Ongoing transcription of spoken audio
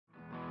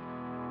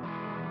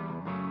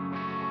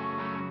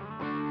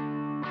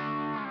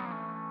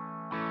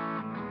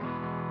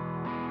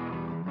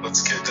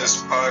Let's get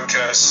this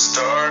podcast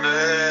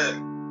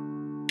started.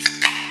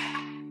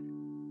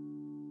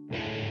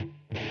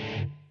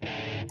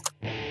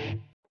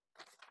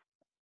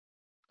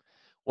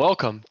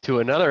 Welcome to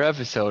another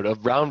episode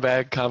of Brown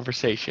Bag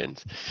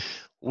Conversations.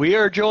 We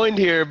are joined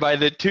here by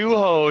the two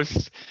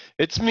hosts.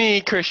 It's me,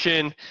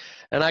 Christian,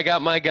 and I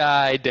got my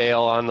guy,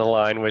 Dale, on the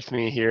line with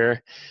me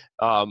here.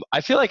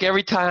 I feel like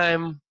every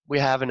time we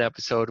have an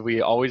episode,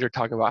 we always are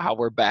talking about how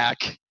we're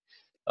back.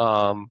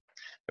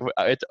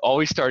 It's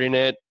always starting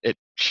it. It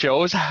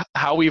shows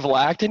how we've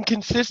lacked in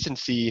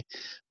consistency,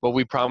 but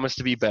we promise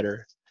to be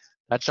better.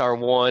 That's our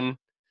one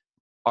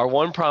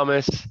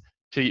promise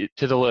to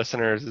the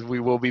listeners is we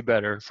will be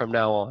better from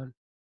now on.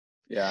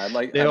 Yeah, I'd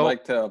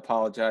like to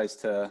apologize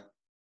to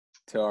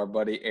our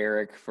buddy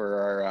Eric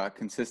for our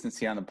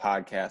consistency on the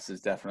podcast is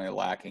definitely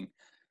lacking.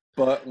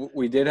 But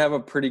we did have a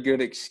pretty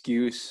good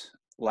excuse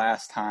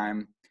last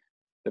time.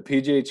 The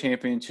PGA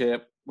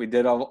Championship, we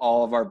did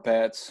all of our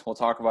bets. We'll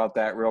talk about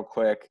that real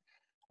quick.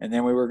 And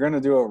then we were going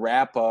to do a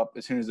wrap-up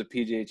as soon as the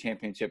PGA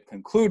Championship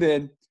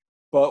concluded.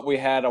 But we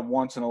had a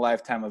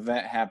once-in-a-lifetime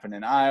event happen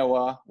in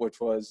Iowa, which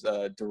was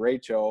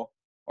Derecho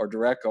or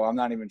Derecho. I'm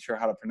not even sure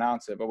how to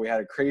pronounce it. But we had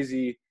a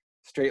crazy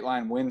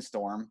straight-line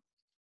windstorm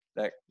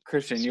that,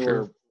 Christian, you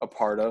were a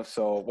part of.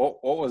 So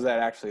what was that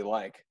actually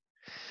like?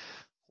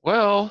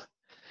 Well,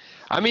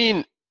 I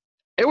mean,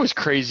 it was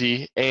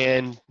crazy,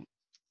 and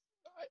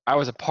I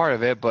was a part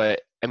of it, but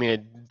I mean,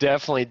 it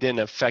definitely didn't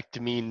affect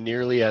me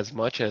nearly as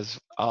much as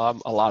a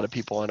lot of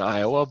people in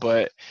Iowa.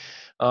 But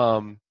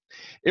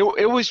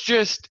it was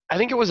just, I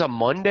think it was a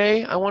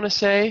Monday, I want to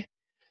say,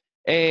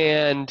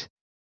 and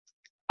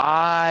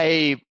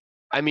I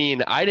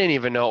mean, I didn't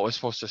even know it was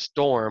supposed to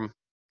storm,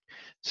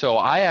 so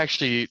I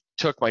actually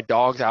took my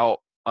dogs out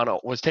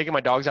was taking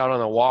my dogs out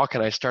on a walk,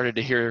 and I started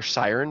to hear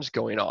sirens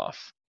going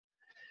off.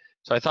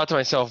 So I thought to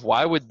myself,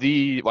 why would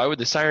the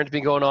sirens be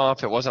going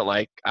off? It wasn't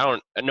like, I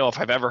don't know if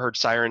I've ever heard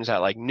sirens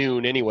at like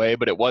noon anyway,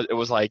 but it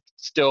was like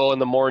still in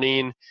the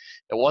morning.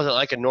 It wasn't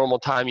like a normal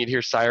time you'd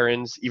hear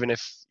sirens, even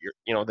if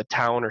the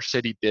town or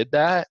city did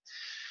that.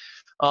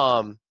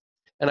 And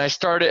I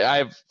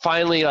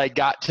finally like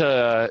got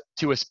to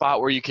a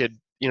spot where you could,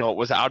 it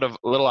was a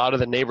little out of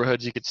the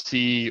neighborhoods. You could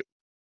see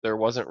there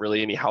wasn't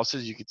really any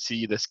houses. You could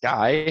see the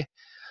sky,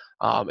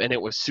 and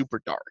it was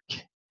super dark.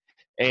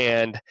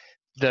 And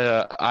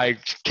I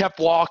kept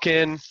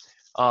walking.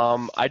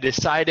 I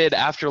decided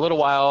after a little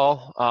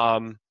while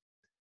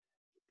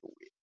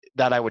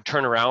that I would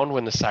turn around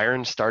when the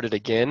sirens started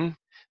again,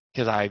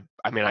 because I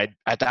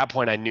at that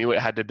point I knew it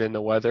had to have been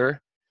the weather.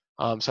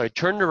 So I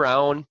turned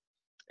around,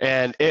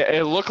 and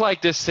it looked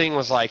like this thing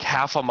was like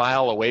half a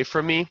mile away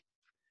from me,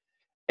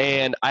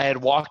 and I had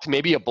walked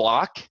maybe a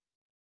block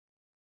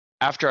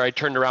after I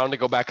turned around to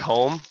go back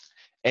home,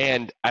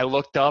 and I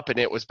looked up, and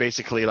it was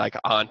basically like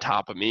on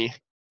top of me.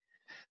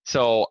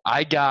 So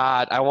I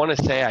want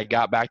to say I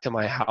got back to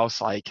my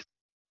house, like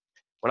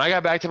when I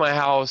got back to my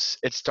house,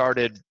 it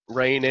started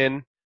raining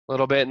a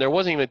little bit, and there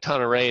wasn't even a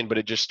ton of rain, but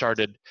it just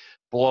started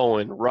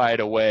blowing right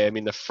away. I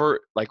mean,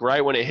 like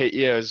right when it hit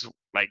you is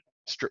like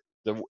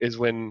is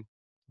when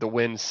the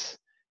winds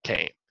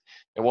came.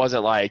 It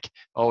wasn't like,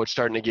 oh, it's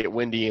starting to get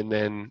windy, and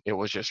then it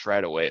was just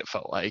right away, it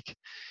felt like.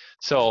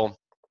 So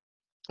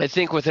I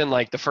think within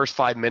like the first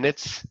 5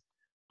 minutes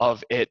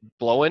of it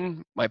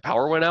blowing, my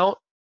power went out.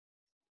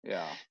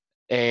 Yeah.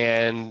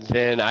 And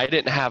then I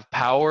didn't have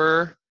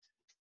power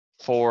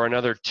for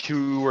another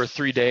 2 or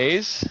 3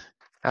 days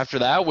after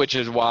that, which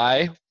is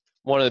why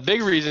one of the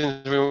big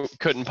reasons we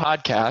couldn't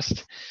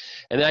podcast.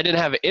 And then I didn't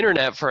have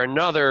internet for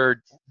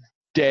another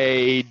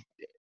day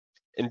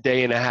and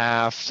day and a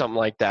half, something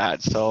like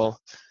that. So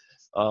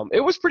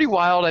it was pretty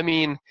wild. I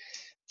mean,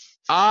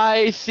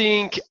 I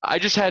think I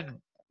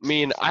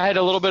had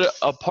a little bit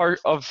of part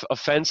of a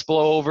fence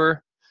blow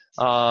over.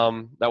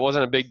 That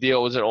wasn't a big deal.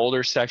 It was an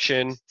older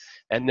section,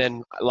 and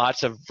then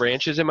lots of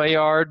branches in my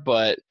yard.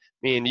 But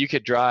I mean, you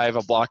could drive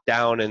a block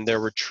down, and there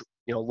were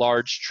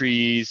large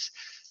trees,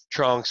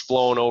 trunks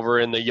blown over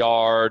in the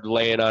yard,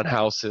 laying on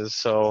houses.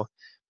 So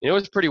it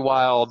was pretty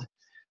wild.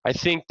 I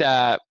think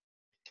that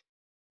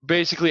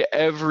basically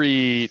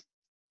every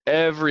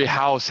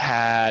house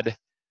had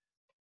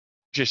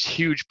just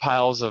huge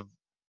piles of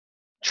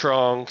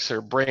trunks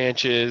or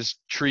branches,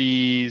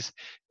 trees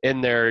in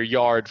their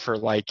yard for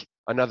like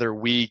another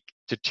week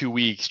to 2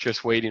 weeks,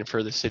 just waiting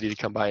for the city to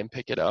come by and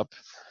pick it up.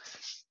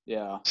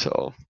 Yeah.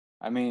 So,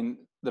 I mean,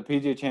 the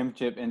PGA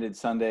Championship ended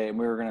Sunday, and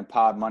we were going to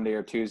pod Monday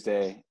or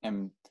Tuesday,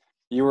 and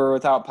you were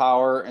without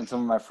power, and some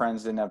of my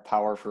friends didn't have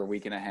power for a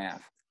week and a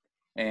half.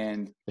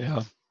 And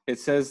yeah, it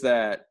says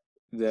that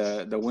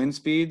the wind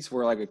speeds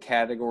were like a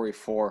Category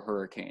 4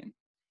 hurricane.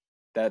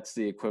 That's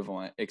the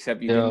equivalent,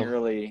 except you didn't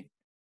really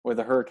 – with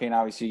a hurricane,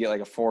 obviously, you get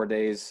like a 4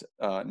 days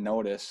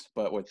notice,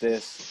 but with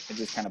this, it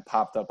just kind of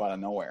popped up out of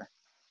nowhere.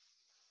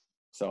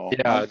 So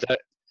I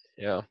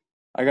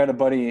got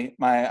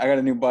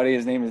a new buddy.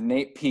 His name is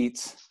Nate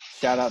Peets.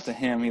 Shout out to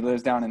him. He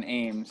lives down in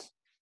Ames,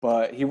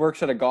 but he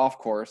works at a golf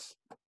course,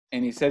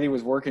 and he said he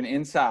was working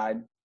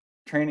inside,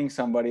 training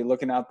somebody,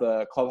 looking out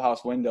the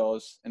clubhouse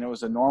windows, and it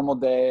was a normal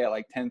day at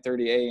like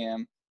 10:30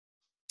 a.m.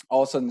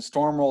 All of a sudden, the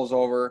storm rolls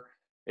over.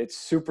 It's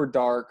super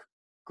dark,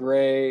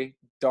 gray,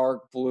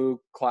 dark blue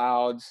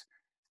clouds.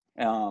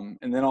 And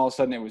then all of a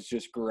sudden, it was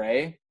just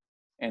gray,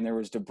 and there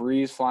was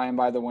debris flying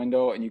by the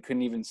window, and you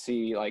couldn't even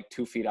see like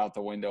 2 feet out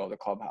the window of the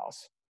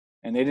clubhouse.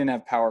 And they didn't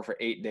have power for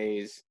 8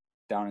 days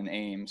down in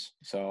Ames.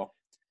 So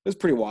it was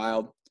pretty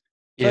wild.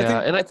 So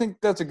Yeah, I think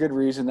that's a good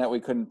reason that we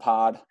couldn't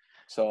pod.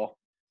 So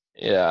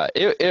yeah,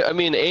 I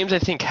mean, Ames I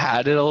think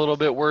had it a little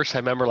bit worse. I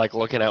remember like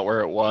looking at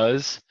where it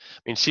was. I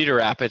mean, Cedar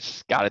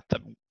Rapids got it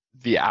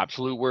the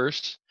absolute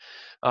worst.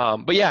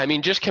 But yeah, I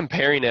mean, just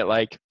comparing it,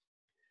 like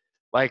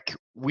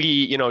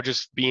we,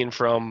 just being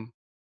from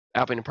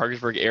Appleton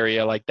Parkersburg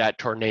area, like that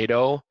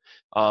tornado.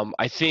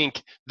 I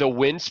think the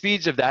wind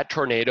speeds of that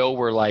tornado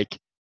were like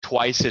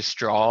twice as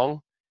strong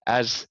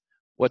as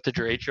what the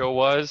Derecho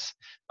was.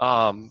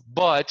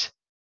 But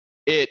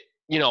it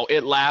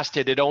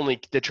lasted.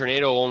 The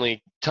tornado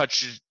only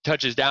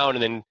touches down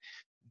and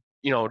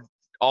then,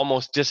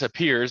 almost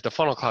disappears. The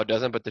funnel cloud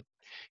doesn't, but the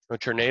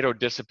tornado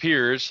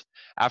disappears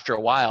after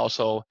a while.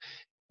 So,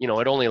 it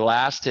only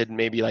lasted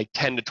maybe like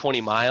 10 to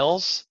 20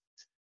 miles,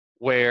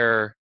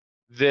 where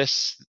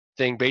this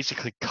thing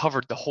basically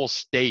covered the whole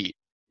state.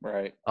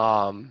 right.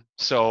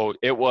 So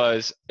it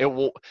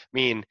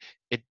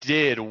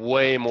did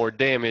way more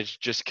damage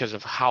just because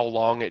of how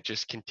long it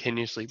just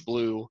continuously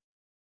blew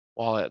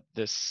while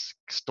this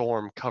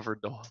storm covered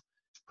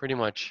pretty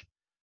much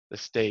the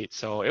state.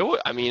 So it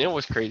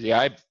was crazy.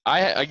 I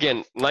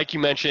again, like you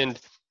mentioned,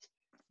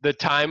 the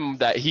time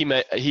that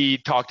he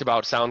talked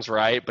about sounds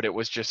right, but it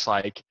was just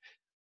like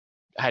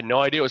I had no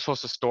idea it was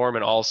supposed to storm,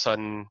 and all of a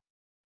sudden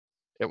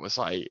it was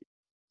like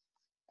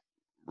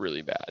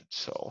really bad.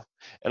 So,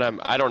 and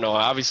I don't know.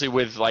 Obviously,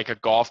 with like a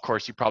golf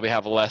course, you probably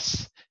have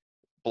less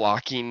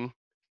blocking,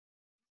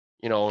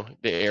 the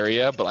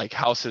area, but like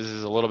houses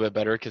is a little bit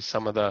better because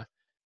some of the,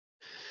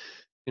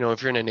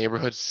 if you're in a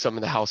neighborhood, some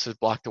of the houses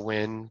block the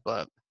wind.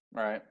 But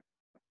Right.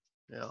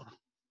 yeah.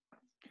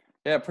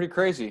 Yeah, pretty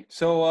crazy.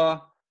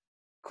 So,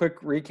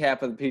 quick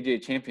recap of the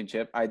PGA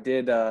Championship. I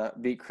did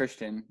beat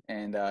Christian,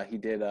 and he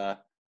did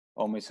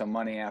owe me some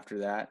money after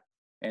that.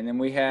 And then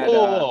we had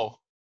Whoa.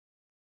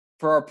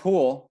 for our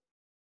pool.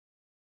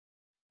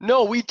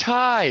 No, we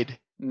tied.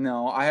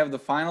 No, I have the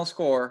final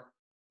score.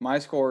 My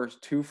score is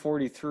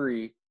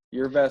 243.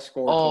 Your best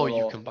score Oh, total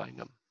you combined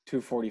them.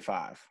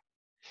 245.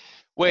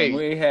 Wait. And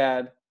we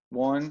had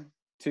 1,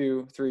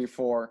 2, 3,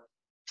 4,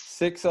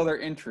 6 other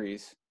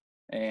entries,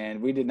 and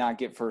we did not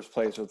get first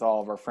place with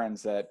all of our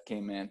friends that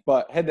came in.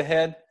 But head to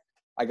head,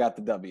 I got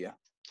the W.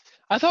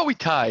 I thought we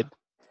tied.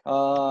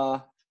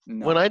 No.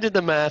 When I did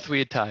the math, we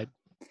had tied.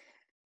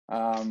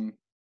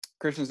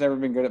 Christian's never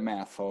been good at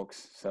math,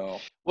 folks. So.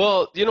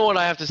 Well, you know what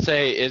I have to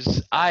say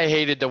is I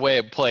hated the way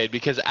it played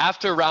because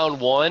after round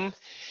one,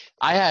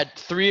 I had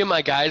 3 of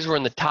my guys were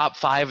in the top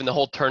 5 in the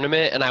whole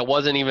tournament, and I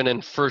wasn't even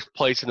in first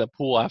place in the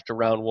pool after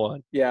round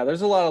one. Yeah,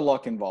 there's a lot of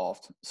luck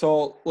involved.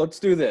 So let's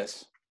do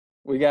this.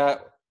 We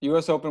got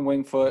U.S. Open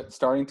Wingfoot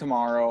starting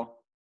tomorrow.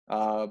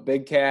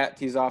 Big Cat,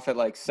 he's off at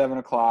like 7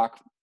 o'clock,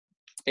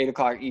 8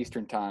 o'clock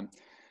Eastern time.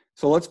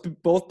 So let's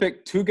both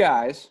pick 2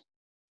 guys,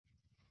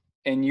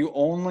 and you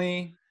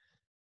only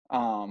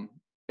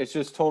it's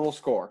just total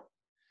score.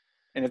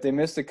 And if they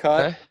miss the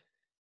cut, Okay.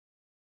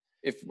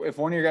 if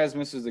one of your guys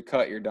misses the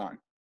cut, you're done.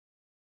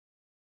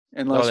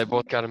 Unless they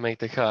both got to make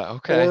the cut.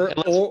 Okay.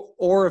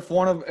 Or if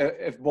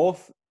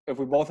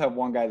we both have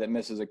one guy that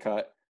misses a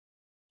cut,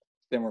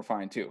 then we're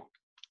fine too.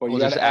 But you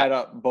got to add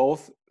up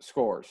both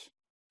scores.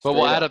 But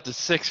we'll add up to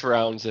 6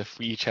 rounds if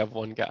we each have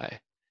one guy.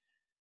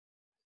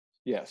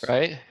 Yes.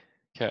 Right?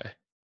 Okay.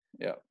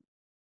 Yep.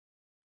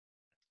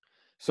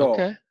 So,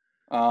 okay.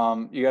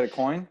 You got a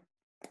coin?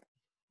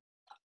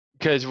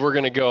 Because we're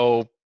gonna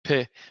go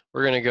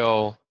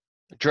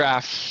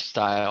draft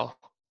style.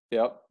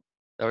 Yep. Is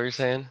that what you're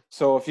saying?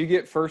 So if you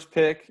get first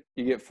pick,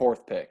 you get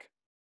fourth pick.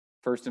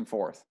 First and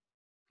fourth.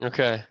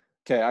 Okay.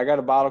 Okay, I got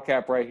a bottle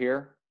cap right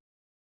here.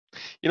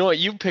 You know what?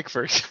 You pick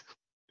first.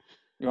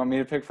 You want me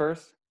to pick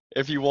first?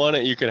 If you want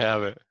it, you can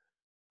have it.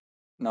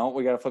 No,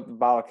 we got to flip the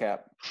bottle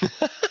cap.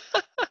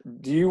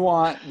 Do you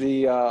want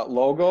the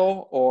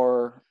logo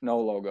or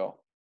no logo?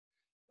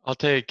 I'll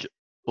take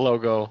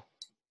logo.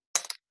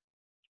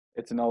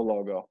 It's no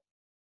logo.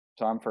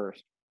 So I'm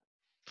first.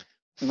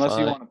 Unless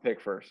you want to pick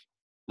first.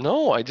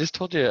 No, I just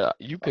told you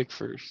you pick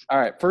first. All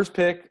right, first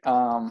pick.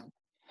 I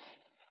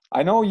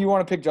know you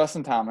want to pick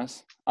Justin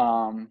Thomas.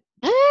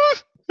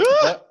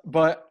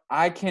 But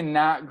I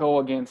cannot go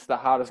against the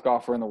hottest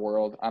golfer in the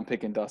world. I'm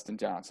picking Dustin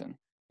Johnson.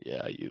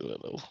 Yeah, you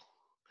little.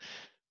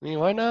 I mean,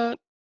 why not?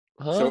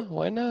 Huh? So,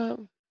 why not?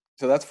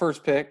 So that's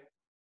first pick.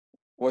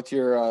 What's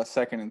your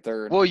second and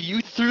third? Well,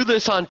 you threw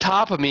this on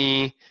top of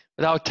me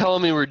without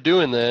telling me we're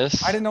doing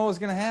this. I didn't know it was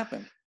going to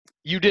happen.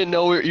 You didn't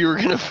know you were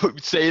going to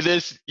say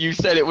this? You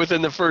said it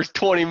within the first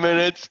 20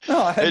 minutes?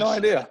 No, I had no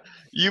idea.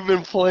 You've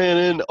been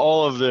planning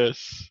all of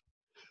this.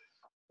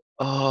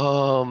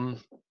 I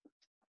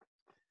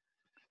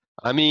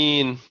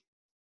mean,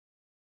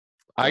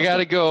 I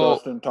gotta go.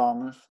 Justin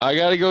Thomas. I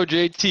gotta go,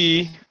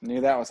 JT.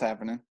 Knew that was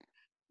happening.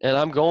 And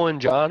I'm going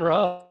John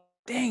Rahm.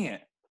 Dang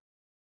it!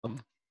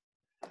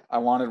 I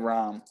wanted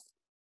Rahm.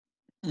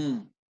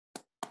 You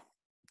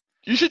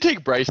should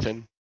take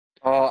Bryson.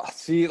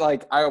 See,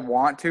 like I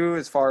want to,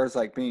 as far as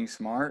like being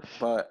smart,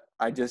 but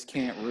I just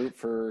can't root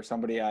for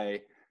somebody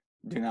I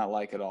do not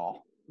like at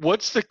all.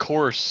 What's the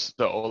course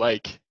though?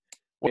 Like,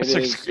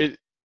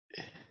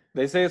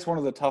 They say it's one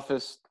of the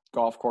toughest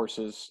golf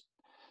courses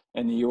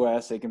in the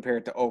U.S. They compare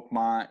it to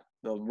Oakmont.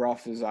 The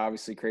rough is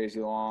obviously crazy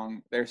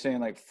long. They're saying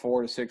like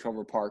 4 to 6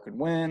 over par could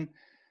win.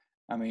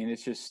 I mean,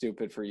 it's just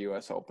stupid for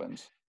U.S.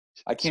 Opens.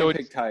 I can't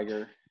pick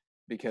Tiger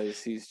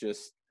because he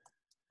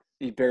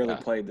barely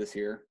played this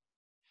year.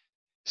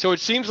 So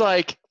it seems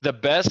like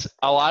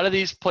a lot of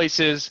these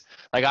places,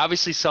 like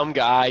obviously some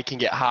guy can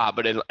get hot,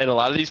 but in a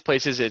lot of these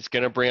places, it's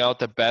going to bring out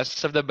the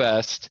best of the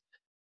best.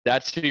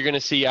 That's who you're going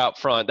to see out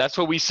front. That's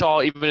what we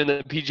saw even in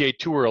the PGA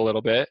Tour a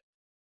little bit,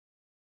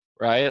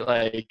 right?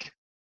 Like,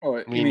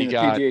 you mean the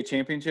PGA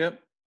Championship?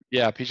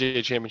 Yeah,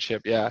 PGA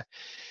Championship, yeah.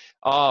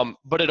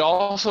 But it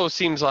also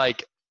seems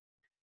like,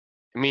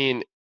 I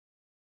mean,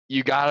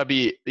 you gotta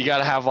be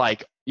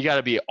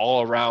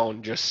all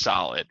around just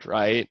solid,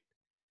 right?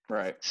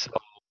 Right.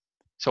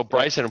 So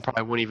Bryson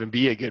probably wouldn't even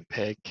be a good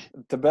pick.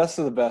 The best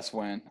of the best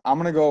win. I'm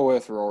gonna go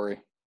with Rory.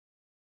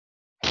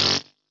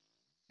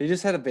 He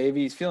just had a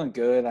baby. He's feeling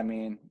good. I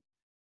mean,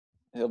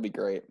 he'll be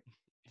great.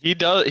 He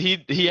does.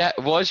 He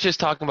was just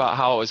talking about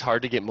how it was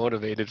hard to get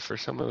motivated for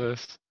some of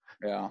this.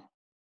 Yeah.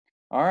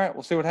 All right,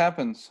 we'll see what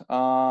happens.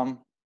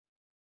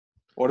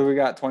 What do we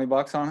got?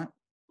 $20 on it?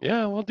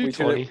 Yeah, we'll do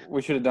 20.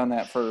 We should have done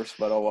that first,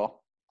 but oh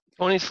well.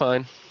 20's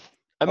fine.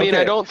 I mean,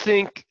 I don't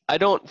think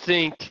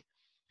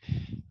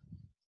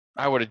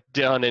I would have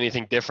done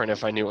anything different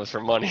if I knew it was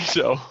for money.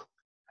 So.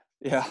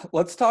 Yeah,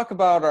 let's talk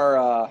about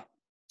our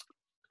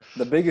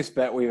the biggest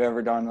bet we've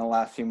ever done in the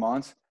last few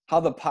months. How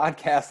the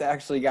podcast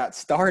actually got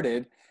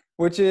started,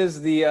 which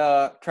is the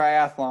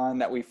triathlon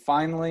that we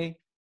finally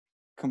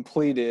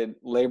completed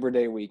Labor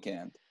Day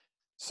weekend.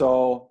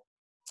 So,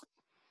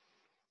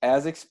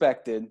 as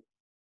expected,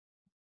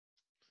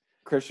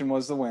 Christian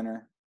was the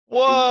winner.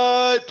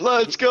 What?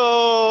 Let's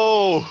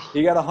go!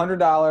 He got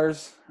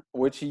 $100,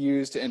 which he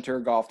used to enter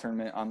a golf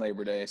tournament on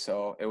Labor Day.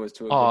 So it was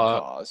to a good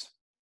cause.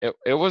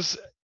 It was.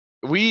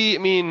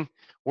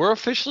 We're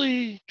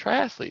officially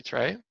triathletes,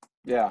 right?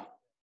 Yeah,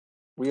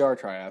 we are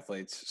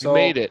triathletes. So we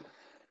made it.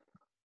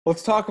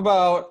 Let's talk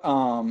about.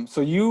 My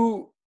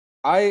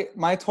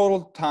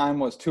total time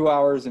was 2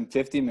 hours and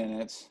 50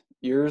 minutes.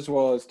 Yours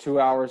was 2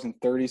 hours and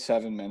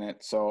 37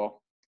 minutes. So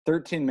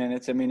 13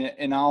 minutes. I mean,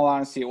 in all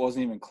honesty, it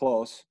wasn't even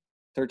close.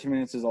 13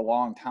 minutes is a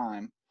long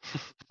time.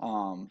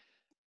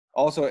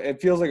 Also,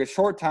 it feels like a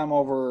short time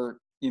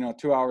over,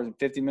 2 hours and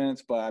 50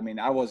 minutes, but I mean,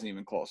 I wasn't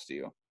even close to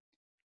you.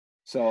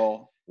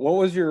 So what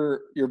was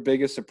your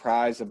biggest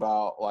surprise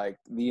about like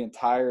the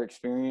entire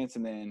experience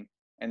and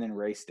then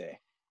race day?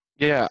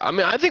 Yeah, I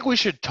mean, I think we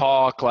should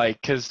talk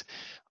because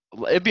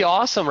it'd be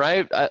awesome,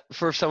 right,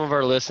 for some of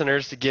our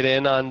listeners to get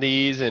in on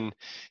these and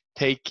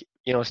take,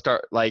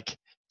 start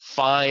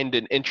find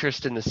an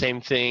interest in the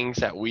same things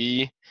that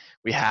we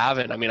have.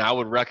 And I mean, I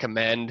would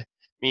recommend.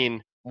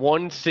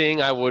 One thing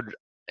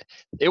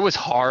it was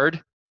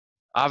hard,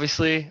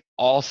 obviously,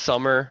 all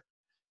summer.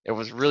 It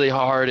was really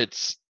hard.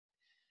 It's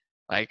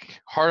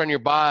hard on your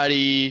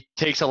body,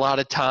 takes a lot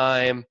of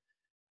time,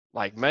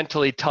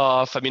 mentally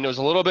tough. I mean, it was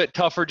a little bit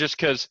tougher just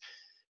because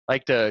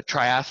the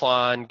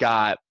triathlon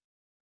got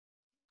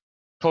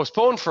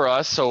postponed for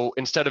us. So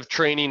instead of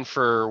training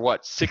for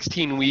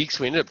 16 weeks,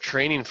 we ended up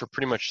training for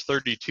pretty much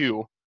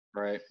 32.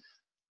 Right.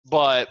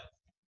 But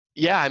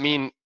yeah, I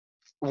mean,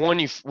 when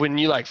you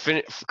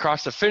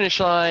cross the finish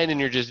line and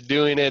you're just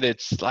doing it,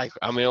 it's it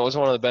was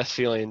one of the best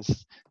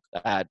feelings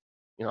that,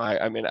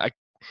 I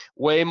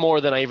way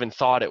more than I even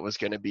thought it was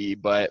going to be.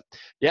 But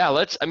yeah,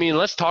 let's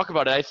talk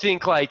about it. I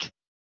think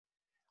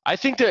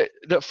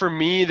that for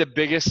me, the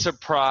biggest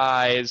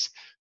surprise,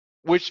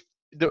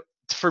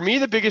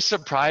 the biggest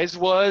surprise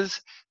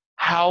was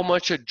how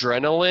much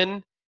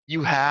adrenaline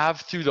you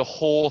have through the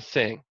whole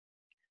thing.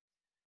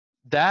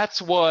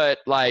 That's what,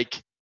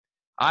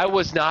 I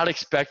was not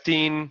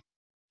expecting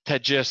to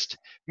just,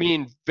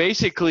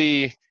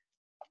 basically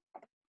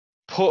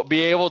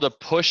be able to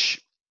push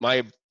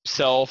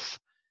myself,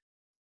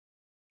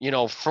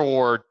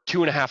 for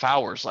 2.5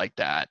 hours like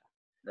that.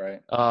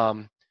 Right.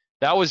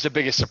 That was the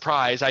biggest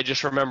surprise. I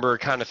just remember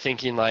kind of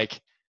thinking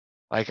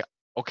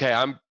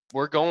okay,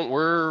 we're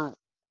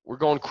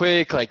going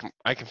quick.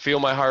 I can feel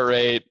my heart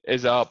rate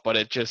is up, but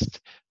it just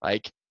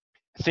I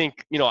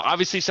think,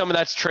 obviously some of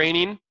that's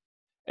training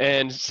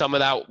and some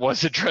of that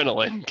was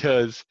adrenaline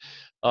because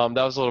that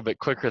was a little bit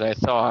quicker than I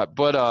thought.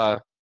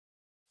 But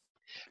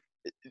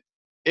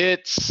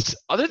it's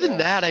other than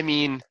that, I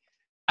mean,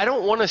 I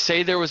don't want to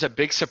say there was a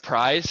big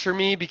surprise for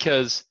me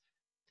because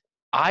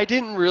I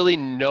didn't really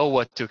know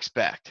what to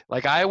expect.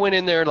 I went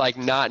in there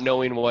not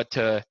knowing what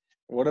to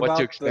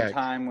expect. The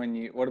time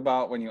what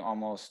about when you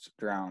almost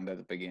drowned at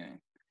the beginning?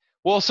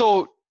 Well,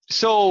 so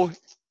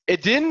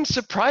It didn't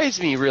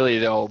surprise me really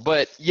though,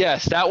 but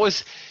yes, I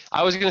was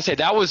going to say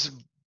that was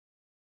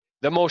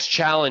the most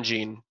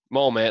challenging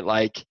moment,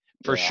 like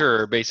for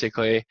sure,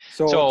 basically.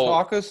 So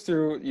talk us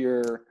through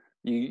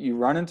you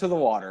run into the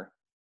water.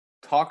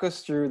 Talk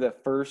us through the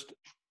first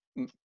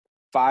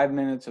 5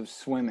 minutes of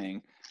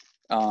swimming,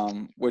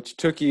 which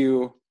took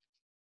you,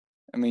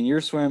 I mean,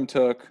 your swim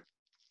took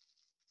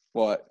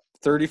what,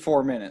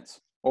 34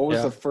 minutes. What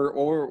was what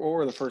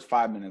were the first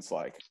 5 minutes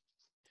like?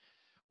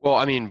 Well,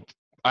 I mean,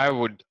 I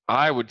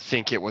would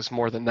think it was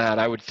more than that.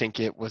 I would think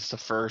it was the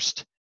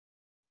first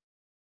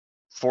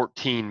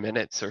 14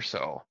 minutes or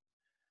so.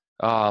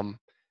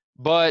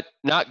 But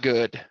not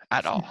good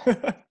at all.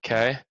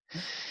 Okay.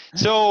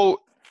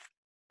 So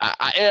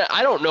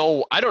I don't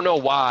know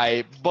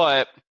why,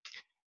 but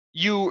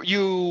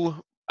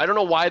I don't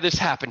know why this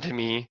happened to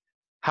me.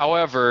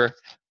 However,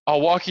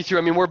 I'll walk you through.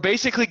 I mean, we're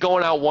basically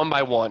going out one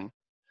by one.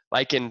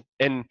 Like in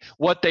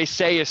what they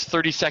say is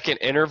 30-second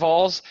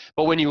intervals,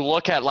 but when you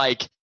look at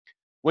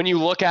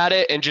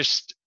it and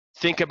just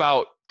think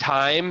about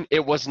time,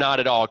 it was not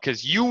at all,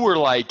 because you were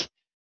like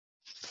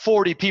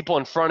 40 people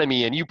in front of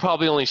me and you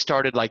probably only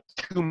started like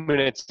 2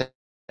 minutes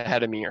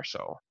ahead of me or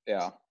so.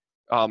 Yeah.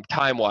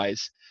 Time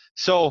wise.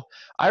 So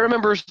I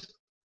remember,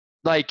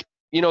 like,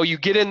 you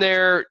get in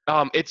there,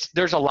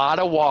 there's a lot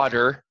of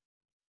water,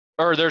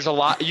 or there's a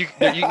lot, you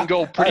can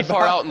go pretty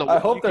far out in the water.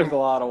 I hope there's a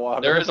lot of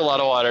water. There is a lot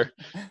of water.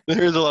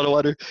 There is a lot of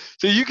water.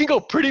 So you can go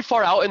pretty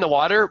far out in the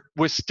water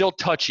with still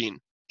touching.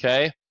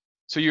 Okay.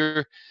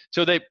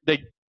 So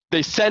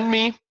they send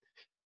me.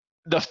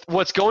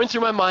 What's going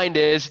through my mind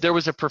is there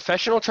was a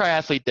professional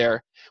triathlete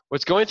there.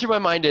 What's going through my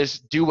mind is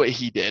do what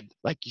he did.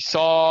 Like, you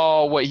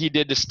saw what he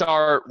did to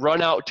start,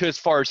 run out to as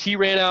far as he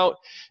ran out,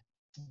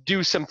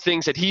 do some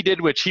things that he did,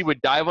 which he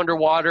would dive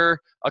underwater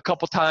a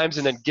couple times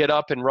and then get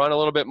up and run a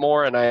little bit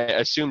more. And I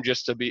assume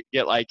just to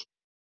get like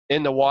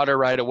in the water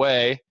right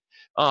away.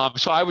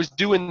 So I was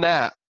doing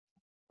that,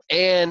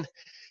 and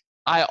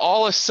I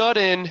all of a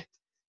sudden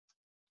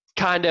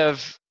kind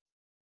of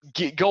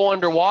go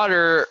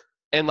underwater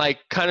and like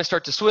kind of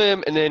start to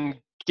swim and then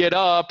get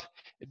up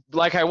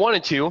like I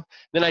wanted to.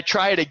 Then I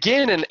try it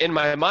again, and in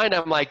my mind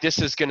I'm like, this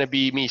is going to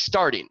be me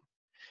starting.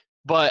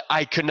 But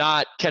I could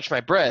not catch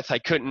my breath. I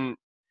couldn't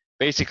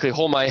basically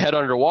hold my head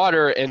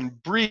underwater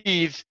and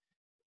breathe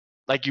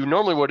like you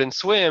normally would and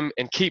swim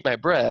and keep my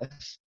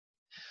breath.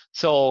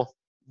 So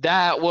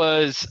that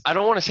was, I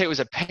don't want to say it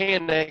was a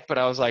panic, but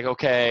I was like,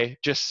 okay,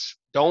 just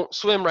don't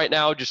swim right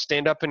now. Just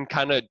stand up and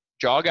kind of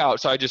jog out.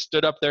 So I just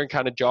stood up there and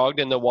kind of jogged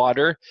in the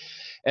water,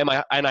 and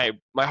my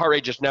heart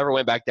rate just never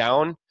went back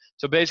down.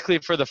 So basically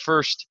for the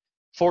first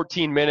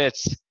 14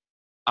 minutes,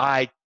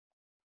 I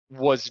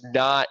was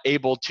not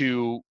able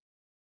to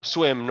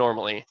swim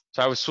normally.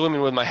 So I was swimming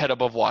with my head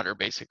above water,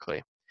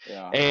 basically.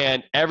 Yeah.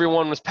 And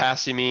everyone was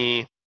passing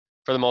me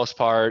for the most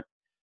part.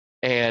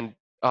 And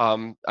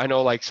I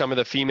know like some of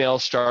the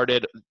females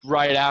started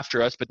right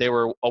after us, but they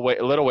were a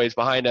little ways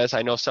behind us.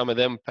 I know some of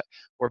them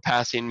were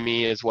passing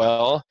me as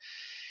well.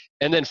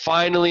 And then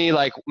finally,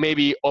 like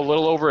maybe a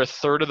little over a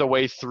third of the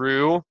way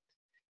through,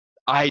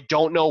 I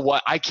don't know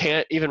I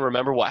can't even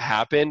remember what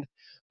happened,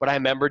 but I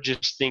remember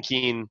just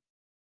thinking,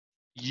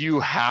 you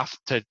have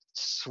to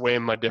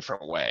swim a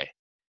different way.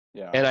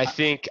 Yeah. And I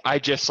think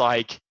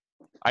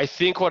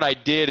what I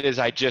did is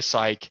I just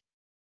like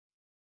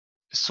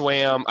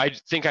swam. I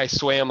think I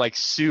swam like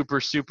super,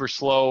 super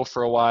slow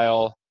for a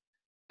while.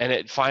 And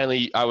it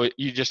finally,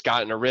 you just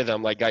got in a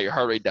rhythm, like got your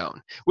heart rate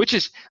down, which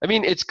is, I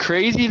mean, it's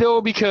crazy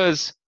though,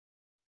 because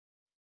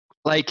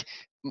like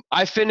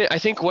I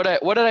think what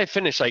did I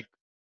finish? Like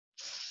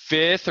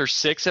 5th or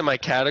 6th in my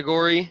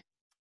category.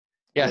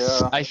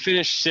 Yes. Yeah. I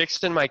finished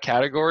 6th in my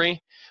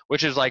category,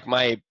 which is like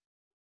my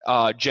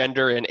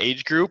gender and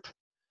age group,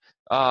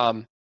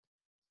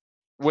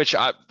 which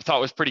I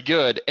thought was pretty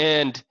good.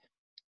 And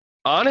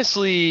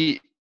honestly,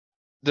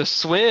 the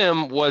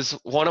swim was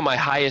one of my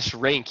highest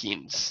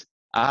rankings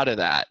out of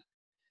that.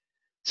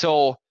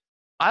 So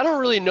I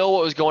don't really know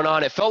what was going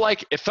on. It felt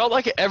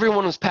like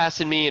everyone was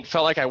passing me. It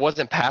felt like I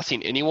wasn't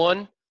passing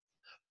anyone.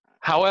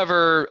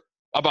 However,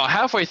 about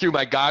halfway through,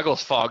 my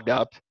goggles fogged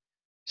up,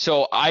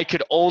 so I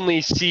could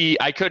only see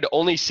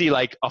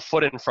like a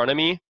foot in front of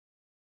me,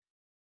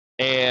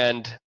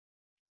 and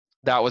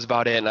that was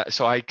about it. And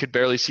so I could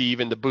barely see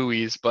even the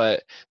buoys.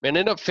 But I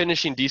ended up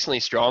finishing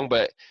decently strong.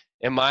 But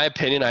in my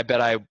opinion, I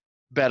bet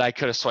I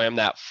could have swam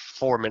that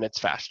 4 minutes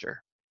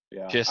faster.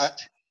 Yeah,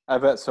 I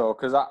bet so,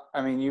 because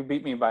I mean, you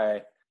beat me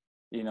by,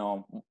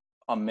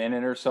 a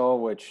minute or so,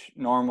 which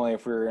normally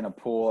if we were in a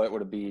pool, it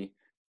would be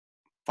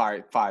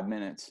 5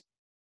 minutes.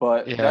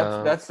 But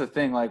yeah, that's the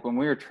thing. Like when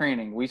we were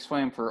training, we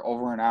swam for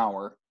over an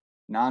hour,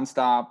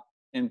 nonstop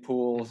in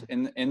pools,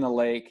 in the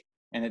lake,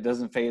 and it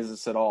doesn't phase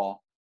us at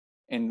all.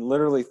 And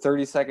literally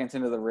 30 seconds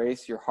into the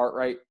race, your heart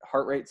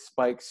rate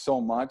spikes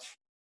so much,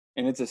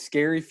 and it's a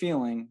scary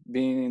feeling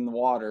being in the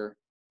water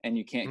and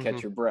you can't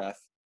catch your breath.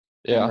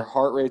 Yeah. And your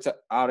heart rate's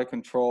out of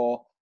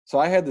control. So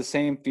I had the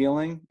same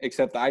feeling,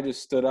 except I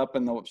just stood up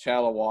in the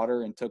shallow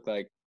water and took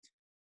like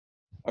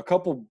a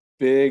couple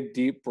big,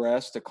 deep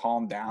breaths to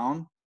calm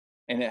down.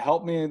 And it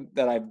helped me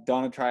that I've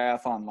done a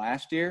triathlon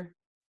last year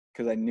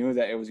because I knew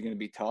that it was going to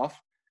be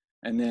tough.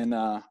 And then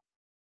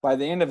by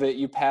the end of it,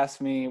 you passed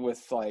me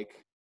with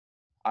like,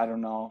 I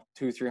don't know,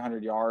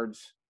 200-300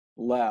 yards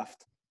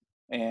left.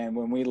 And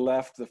when we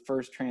left the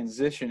first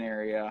transition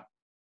area,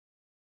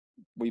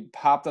 we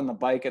popped on the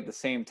bike at the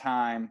same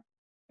time.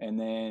 And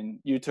then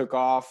you took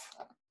off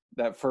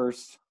that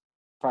first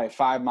probably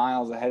 5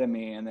 miles ahead of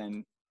me. And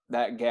then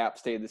that gap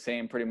stayed the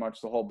same pretty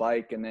much the whole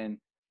bike. And then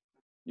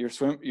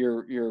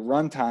your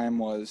run time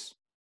was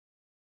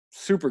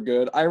super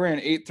good. I ran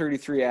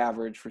 8:33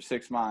 average for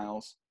 6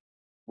 miles,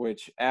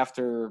 which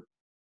after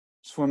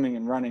swimming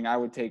and running, I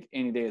would take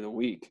any day of the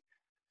week.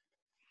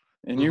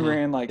 And you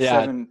ran like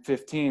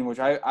 7:15, which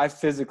I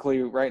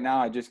physically right now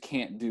I just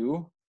can't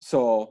do.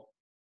 So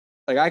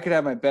like I could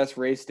have my best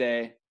race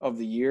day of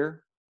the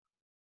year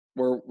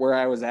where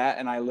I was at,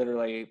 and I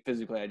literally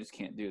physically I just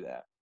can't do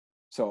that.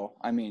 So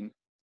I mean,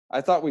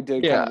 I thought we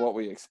did kind of what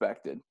we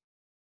expected.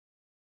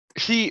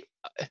 See,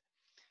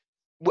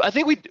 I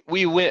think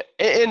we went,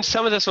 and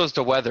some of this was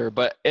the weather,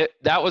 but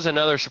that was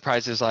another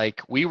surprise. Is like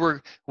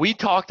we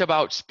talked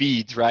about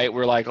speeds, right?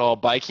 We're like, oh,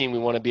 biking, we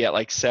want to be at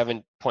like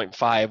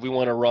 7.5. We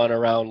want to run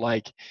around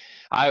like,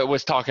 I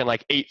was talking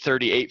like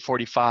 8:30,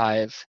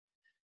 8:45.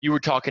 You were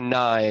talking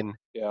 9,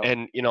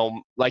 and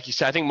like you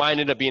said, I think mine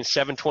ended up being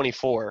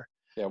 7:24.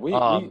 Yeah,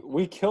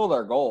 we killed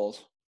our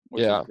goals,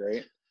 which is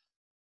great.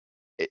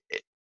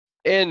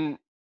 And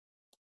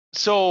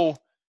so,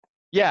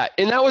 yeah,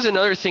 and that was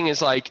another thing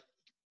is like,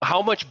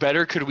 how much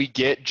better could we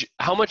get?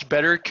 How much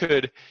better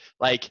could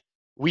like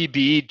we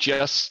be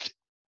just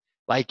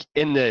like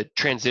in the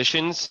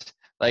transitions?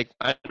 Like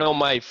I know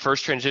my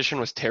first transition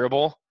was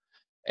terrible,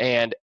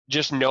 and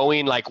just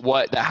knowing like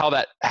how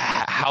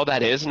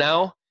that is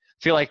now,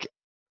 I feel like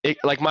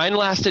like mine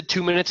lasted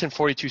 2 minutes and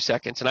 42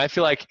 seconds, and I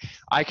feel like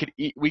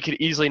we could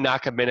easily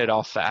knock a minute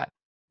off that.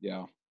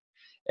 Yeah.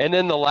 And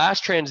then the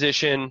last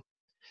transition,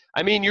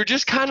 I mean, you're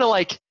just kind of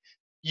like,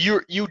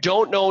 you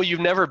don't know, you've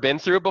never been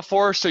through it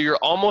before, so you're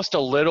almost a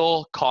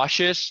little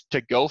cautious to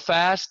go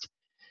fast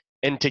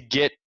and to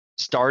get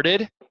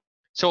started.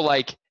 So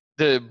like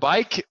the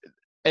bike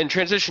and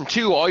transition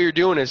 2, all you're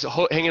doing is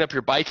hanging up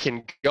your bike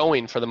and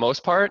going for the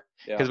most part,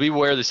 because we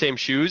wear the same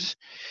shoes.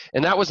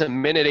 And that was a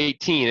minute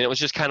 18, and it was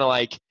just kind of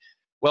like,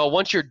 well,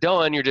 once you're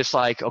done, you're just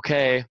like,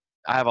 okay,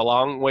 I have a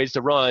long ways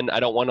to run. I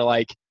don't want to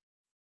like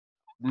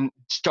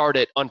start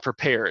it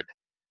unprepared.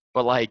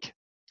 But like,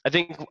 I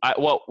think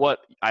what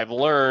I've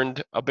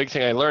learned, a big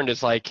thing I learned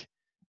is like,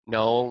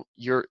 no,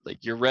 you're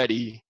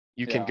ready.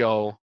 You can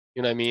go.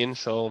 You know what I mean?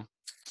 So.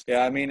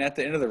 Yeah, I mean, at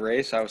the end of the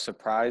race, I was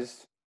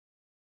surprised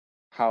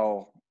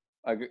how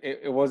like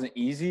it wasn't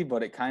easy,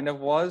 but it kind of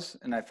was,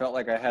 and I felt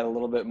like I had a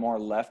little bit more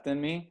left in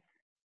me.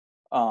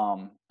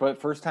 But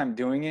first time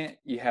doing it,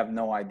 you have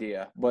no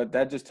idea. But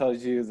that just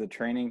tells you the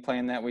training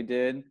plan that we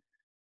did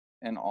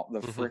and all the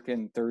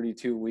freaking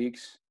 32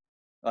 weeks.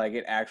 Like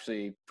it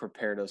actually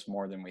prepared us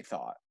more than we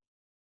thought.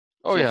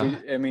 Oh, so yeah.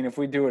 if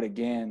we do it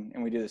again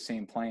and we do the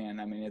same plan,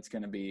 I mean,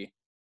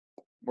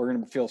 we're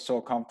going to feel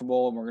so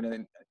comfortable, and we're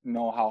going to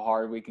know how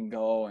hard we can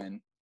go, and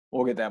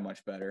we'll get that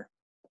much better.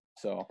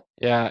 So.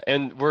 Yeah.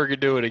 And we're going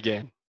to do it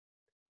again.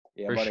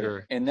 Yeah, for buddy.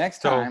 sure. And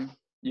next time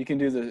you can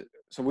do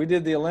so we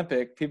did the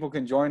Olympic, people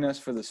can join us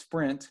for the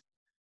sprint,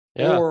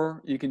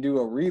 or you can do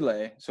a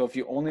relay. So if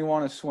you only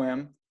want to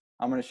swim,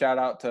 I'm going to shout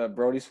out to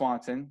Brody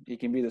Swanson. He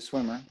can be the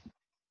swimmer.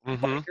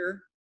 Biker,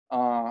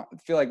 I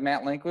feel like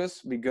Matt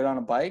Linquist would be good on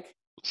a bike.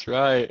 That's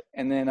right.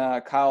 And then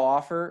Kyle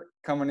Offer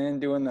coming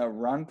in doing the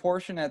run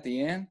portion at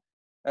the end.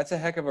 That's a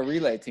heck of a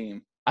relay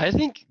team. I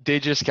think they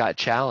just got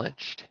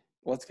challenged.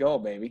 Let's go,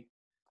 baby.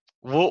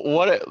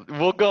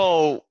 We'll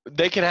go.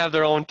 They can have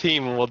their own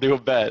team, and we'll do a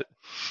bet.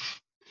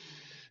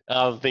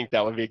 I don't think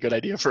that would be a good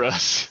idea for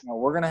us. No,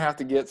 we're gonna have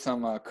to get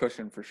some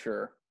cushion for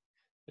sure.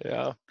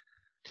 Yeah.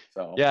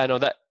 So. Yeah, no,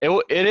 that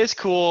it is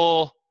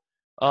cool.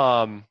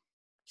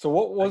 So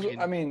what was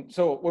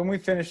so when we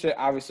finished it,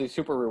 obviously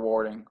super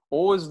rewarding.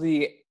 What was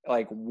the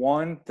like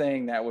one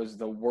thing that was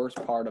the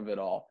worst part of it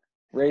all?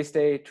 Race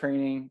day,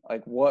 training,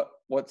 like what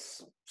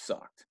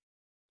sucked?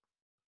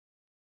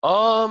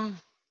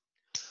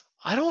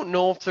 I don't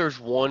know if there's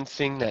one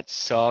thing that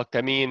sucked.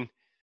 I mean,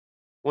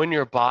 when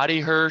your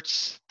body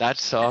hurts, that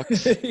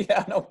sucks.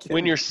 Yeah, no kidding.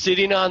 When you're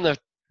sitting on the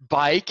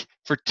bike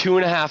for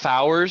 2.5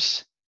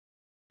 hours,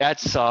 that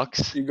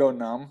sucks. You go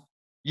numb.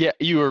 Yeah,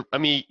 you're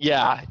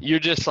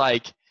just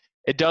like,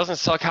 it doesn't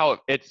suck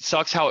it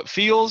sucks how it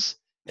feels.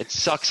 It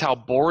sucks how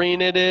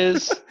boring it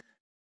is.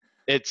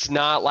 It's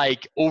not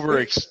like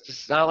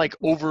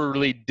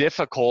overly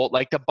difficult.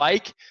 Like the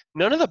bike,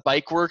 none of the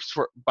bike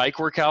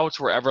workouts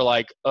were ever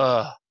like,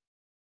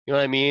 you know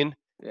what I mean?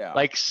 Yeah.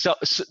 Like so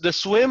the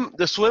swim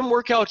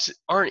workouts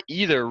aren't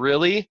either,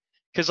 really,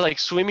 because like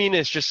swimming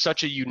is just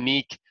such a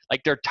unique,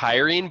 like they're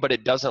tiring, but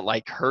it doesn't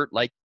like hurt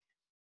like,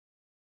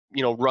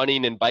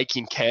 running and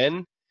biking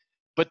can.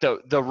 But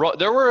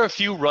there were a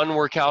few run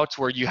workouts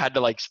where you had to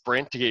like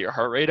sprint to get your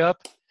heart rate up.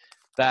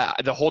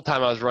 That the whole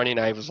time I was running,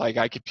 I was like,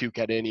 I could puke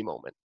at any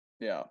moment.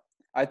 Yeah.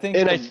 I think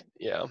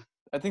yeah.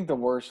 I think the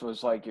worst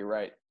was, like, you're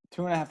right,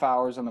 2.5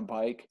 hours on the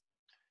bike,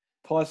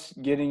 plus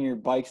getting your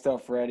bike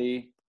stuff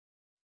ready,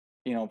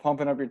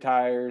 pumping up your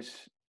tires,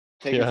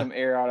 taking Yeah. some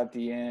air out at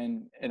the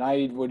end. And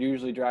I would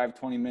usually drive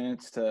 20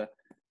 minutes to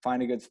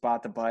find a good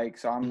spot to bike.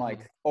 So I'm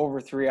like over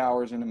 3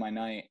 hours into my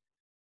night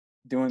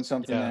doing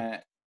something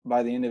that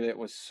by the end of it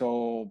was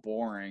so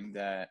boring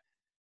that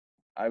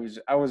I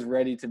was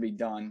ready to be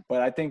done.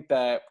 But I think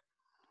that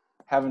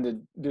having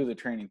to do the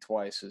training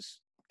twice is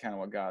kind of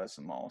what got us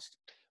the most.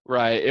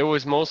 Right. It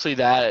was mostly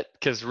that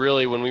because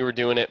really when we were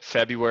doing it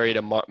February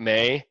to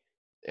May,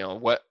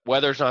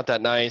 weather's not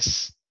that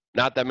nice.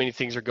 Not that many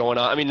things are going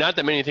on. I mean, not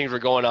that many things were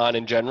going on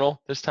in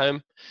general this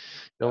time,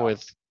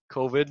 with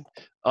COVID.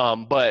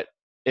 But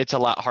it's a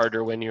lot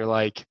harder when you're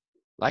like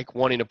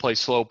wanting to play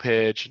slow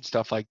pitch and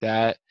stuff like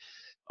that.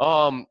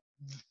 So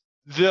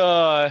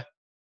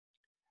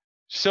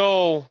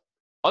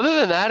other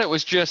than that,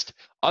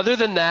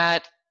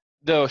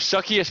 the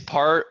suckiest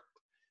part,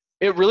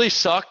 it really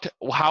sucked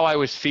how I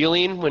was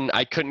feeling when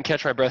I couldn't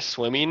catch my breath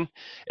swimming.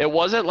 It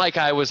wasn't like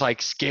I was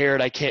like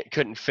scared I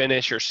couldn't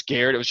finish or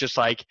scared. It was just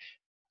like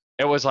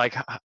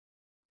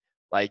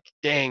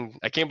dang,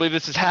 I can't believe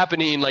this is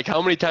happening. Like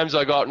how many times do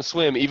I go out and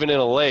swim even in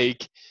a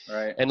lake?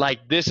 Right. And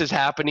like this is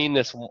happening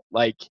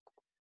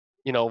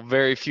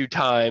very few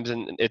times,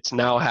 and it's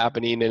now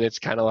happening, and it's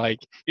kind of like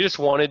you just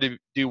wanted to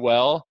do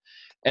well.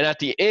 And at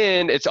the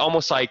end, it's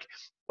almost like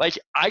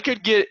I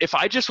could get, if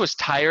I just was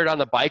tired on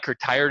the bike or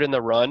tired in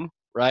the run,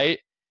 right,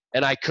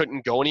 and I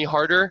couldn't go any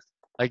harder,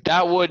 like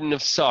that wouldn't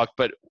have sucked.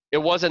 But it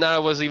wasn't that I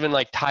was even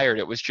like tired.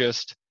 It was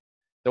just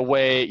the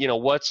way,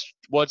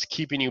 what's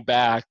keeping you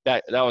back.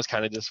 That was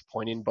kind of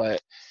disappointing.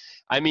 But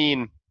I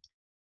mean,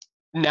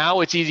 now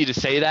it's easy to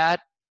say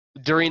that.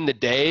 During the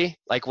day,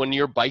 like when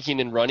you're biking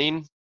and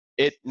running,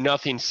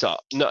 nothing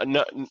sucks. No,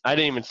 I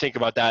didn't even think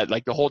about that.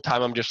 Like the whole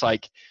time, I'm just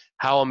like,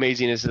 how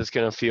amazing is this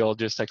gonna feel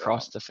just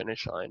across the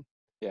finish line?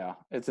 Yeah,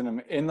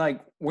 and like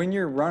when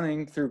you're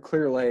running through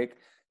Clear Lake,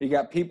 you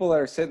got people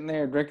that are sitting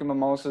there drinking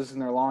mimosas in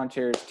their lawn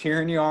chairs,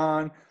 cheering you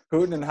on,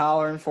 hooting and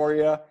hollering for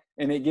you,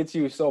 and it gets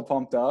you so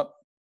pumped up.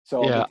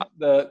 So Yeah,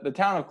 the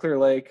town of Clear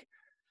Lake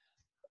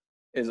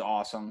is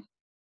awesome.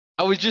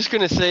 I was just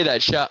gonna say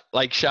that. Shout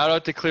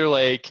out to Clear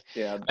Lake.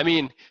 Yeah. I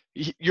mean,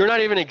 you're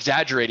not even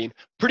exaggerating.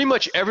 Pretty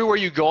much everywhere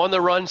you go on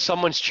the run,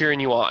 someone's cheering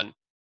you on.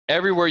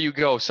 Everywhere you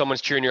go,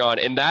 someone's cheering you on,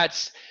 and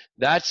that's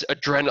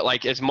adrenaline.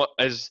 Like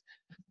as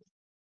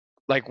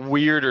like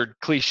weird or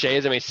cliche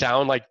as it may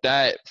sound, like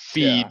that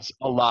feeds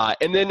a lot.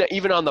 And then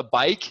even on the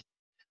bike,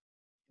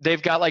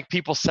 they've got like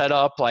people set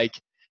up like,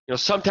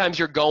 sometimes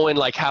you're going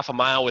like half a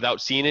mile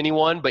without seeing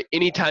anyone, but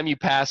anytime you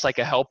pass like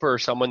a helper or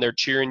someone, they're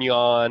cheering you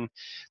on.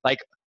 Like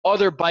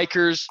other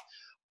bikers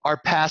are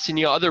passing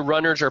you, other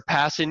runners are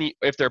passing you.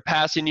 If they're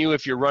passing you,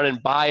 if you're running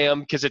by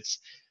them, because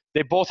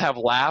they both have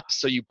laps,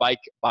 so you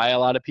bike by a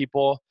lot of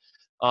people.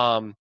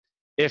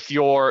 If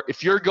you're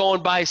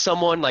going by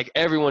someone, like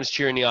everyone's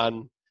cheering you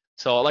on.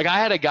 So like I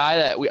had a guy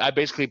that I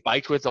basically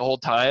biked with the whole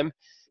time,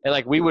 and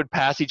like we would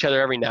pass each other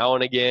every now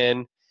and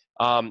again.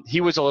 He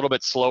was a little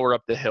bit slower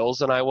up the hills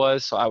than I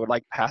was, so I would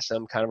like pass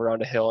him kind of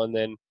around a hill, and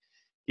then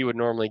he would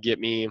normally get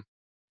me,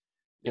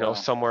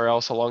 somewhere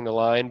else along the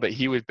line. But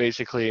he was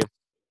basically,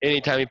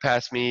 anytime he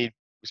passed me,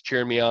 was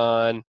cheering me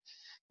on.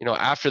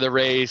 After the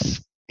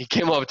race, he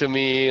came up to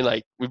me,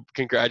 like we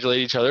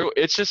congratulate each other.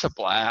 It's just a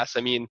blast.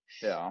 I mean,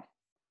 yeah.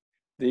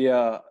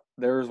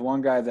 There was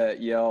one guy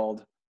that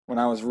yelled when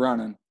I was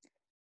running.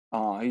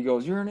 He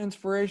goes, "You're an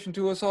inspiration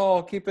to us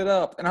all. Keep it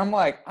up." And I'm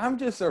like, I'm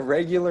just a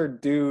regular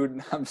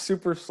dude. I'm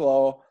super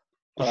slow.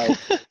 Like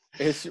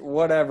it's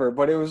whatever.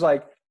 But it was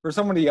like for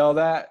someone to yell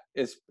that,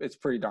 it's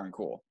pretty darn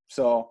cool.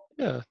 So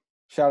yeah.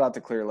 Shout out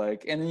to Clear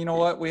Lake. And you know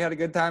what? We had a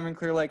good time in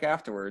Clear Lake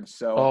afterwards.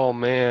 So Oh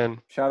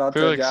man. shout out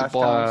Clear to Lake's a Josh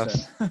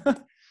Thompson.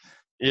 blast.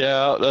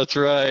 Yeah, that's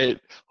right.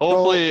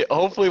 Hopefully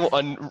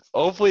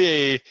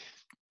a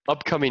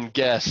upcoming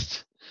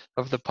guest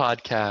of the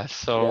podcast.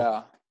 So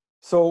yeah.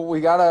 So we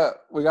gotta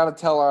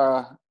tell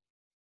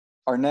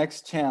our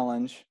next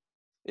challenge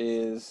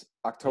is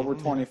October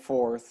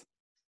 24th,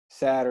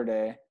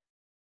 Saturday.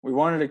 We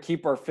wanted to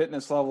keep our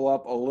fitness level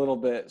up a little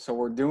bit, so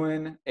we're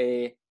doing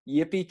a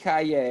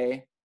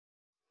Yippee-Ki-Yay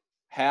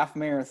half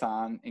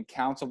marathon in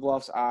Council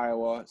Bluffs,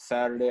 Iowa,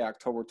 Saturday,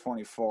 October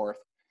 24th.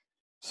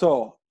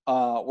 So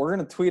we're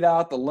going to tweet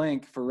out the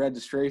link for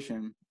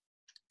registration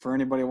for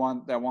anybody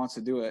that wants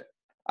to do it.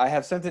 I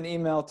have sent an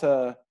email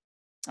to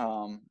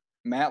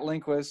Matt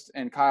Lindquist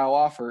and Kyle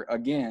Offer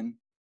again.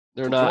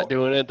 They're not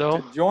doing it though?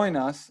 To join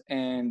us,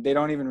 and they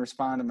don't even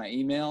respond to my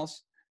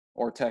emails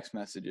or text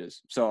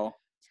messages. So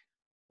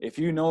if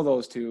you know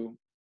those two,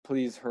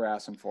 please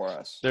harass them for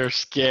us. They're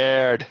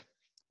scared.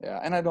 Yeah,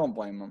 and I don't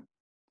blame them.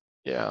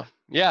 Yeah.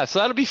 Yeah, so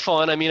that'll be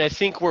fun. I mean, I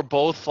think we're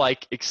both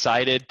like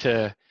excited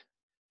to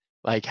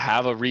like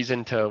have a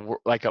reason to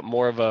like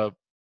more of a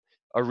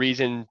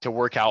reason to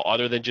work out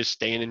other than just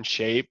staying in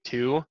shape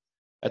too.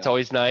 That's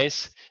always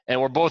nice. And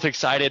we're both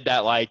excited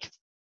that like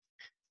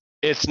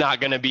it's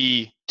not going to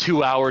be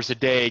 2 hours a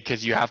day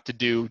because you have to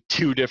do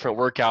 2 different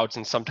workouts,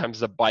 and sometimes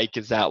the bike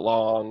is that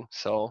long.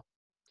 So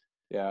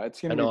yeah,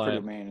 it's going to be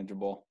pretty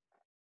manageable.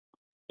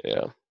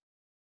 Yeah.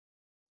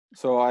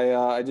 So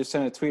I just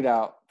sent a tweet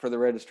out for the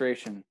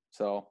registration.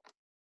 So.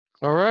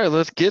 All right,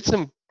 let's get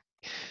some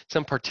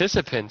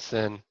participants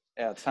then.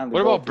 Yeah, it's time to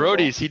What go, about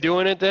Brody? Is he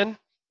doing it then?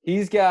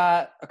 He's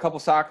got a couple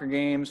soccer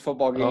games,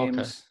 football games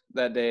okay.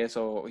 that day,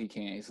 so he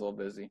can't. He's a little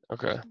busy.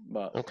 Okay.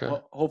 But okay.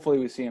 Hopefully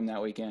we see him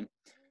that weekend.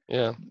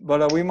 Yeah.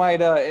 But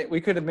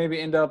we could maybe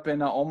end up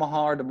in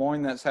Omaha or Des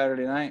Moines that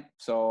Saturday night.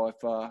 So if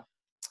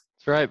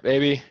that's right,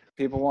 baby.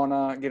 People want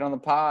to get on the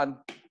pod,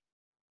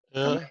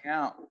 come hang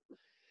out.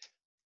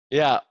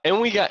 Yeah,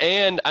 and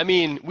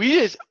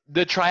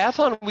the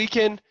triathlon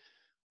weekend,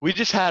 we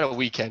just had a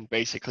weekend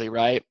basically,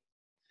 right?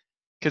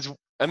 Because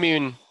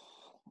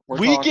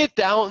we get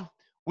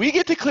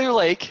to Clear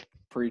Lake.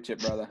 Preach it,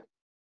 brother.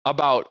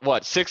 About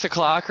what, 6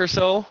 o'clock or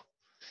so?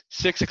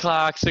 6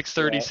 o'clock,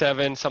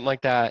 6:37, something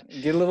like that.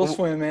 Get a little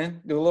swim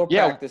in, do a little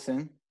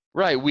practicing.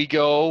 Right. We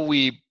go,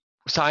 we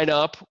sign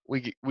up,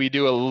 we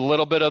do a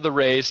little bit of the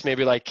race,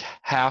 maybe like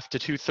half to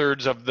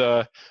 2/3 of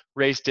the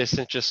race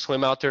distance, just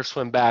swim out there,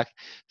 swim back.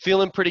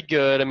 Feeling pretty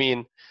good.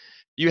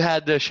 You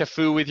had the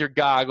Shafu with your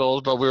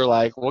goggles, but we were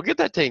like, we'll get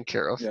that taken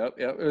care of. Yep.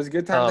 It was a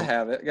good time to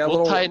have it.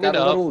 We'll tighten it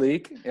up. A little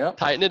leak. Yep.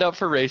 Tighten it up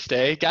for race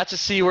day. Got to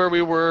see where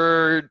we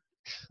were.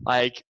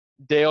 Like,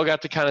 Dale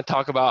got to kind of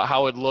talk about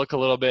how it looked a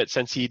little bit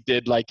since he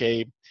did like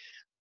a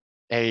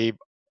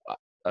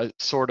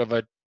sort of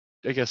a,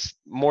 I guess,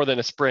 more than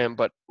a sprint,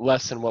 but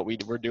less than what we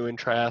were doing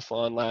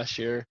triathlon last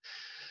year.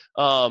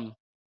 And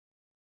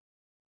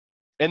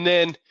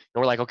then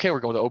we're like, okay, we're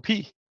going to OP.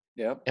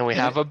 Yep. And we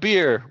have a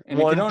beer. And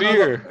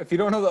if you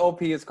don't know the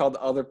OP, it's called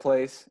The Other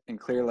Place in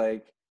Clear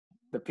Lake.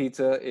 The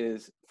pizza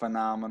is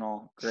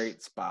phenomenal.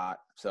 Great spot.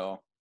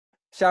 So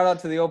shout out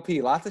to the OP.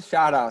 Lots of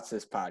shout outs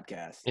this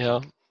podcast.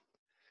 Yeah.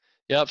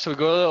 Yep. So we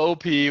go to the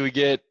OP, we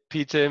get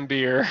pizza and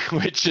beer,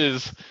 which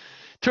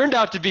turned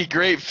out to be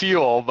great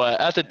fuel,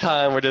 but at the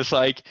time we're just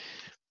like,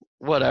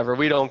 whatever,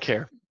 we don't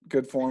care.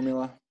 Good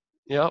formula.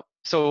 Yep.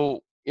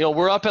 So,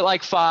 we're up at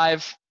like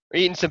 5,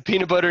 we're eating some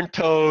peanut butter and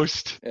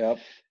toast. Yep.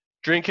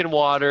 Drinking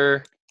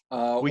water.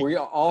 We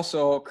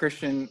also,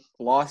 Christian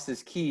lost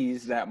his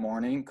keys that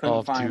morning,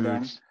 couldn't find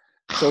them.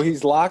 So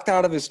he's locked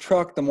out of his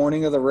truck the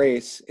morning of the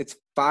race. It's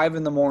 5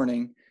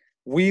 a.m.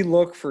 We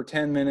look for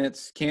 10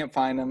 minutes, can't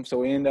find him. So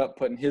we end up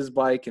putting his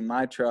bike in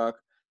my truck.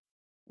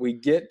 We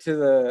get to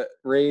the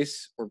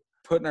race. We're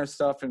putting our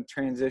stuff in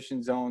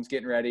transition zones,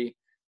 getting ready,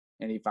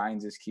 and he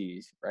finds his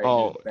keys in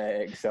his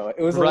bag. So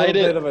it was a little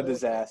bit of a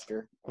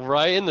disaster.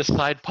 Right in the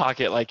side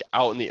pocket, like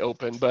out in the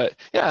open. But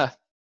yeah,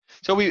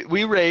 so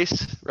we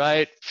race,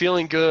 right?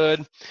 Feeling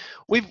good.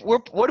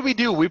 What do we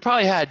do? We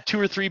probably had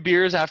 2 or 3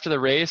 beers after the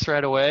race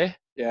right away.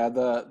 Yeah,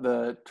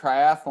 the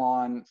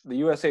triathlon, the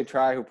USA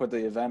Tri who put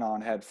the event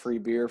on had free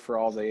beer for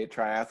all the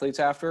triathletes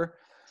after.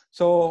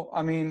 So,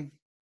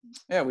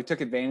 yeah, we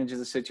took advantage of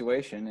the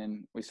situation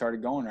and we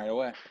started going right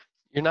away.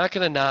 You're not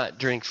going to not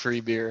drink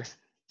free beer.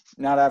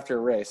 Not after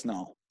a race,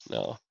 no.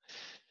 No.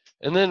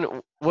 And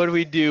then what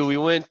do? We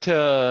went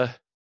to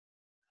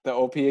the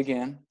OP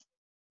again.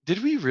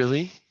 Did we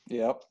really?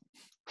 Yep.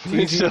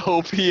 Went to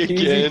OP again.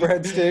 Cheesy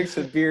breadsticks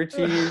with beer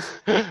cheese.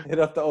 Hit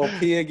up the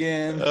OP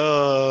again.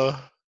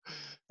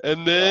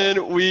 And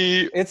then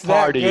we It's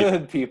partied. That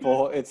good,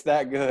 people. It's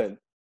that good.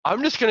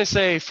 I'm just going to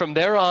say from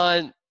there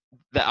on,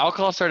 the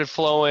alcohol started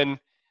flowing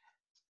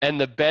and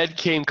the bed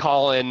came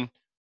calling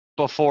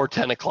before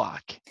 10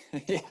 o'clock.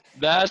 Yeah.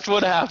 That's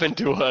what happened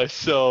to us.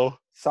 So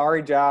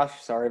sorry,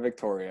 Josh. Sorry,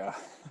 Victoria.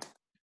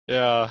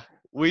 Yeah,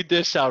 we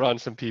dished out on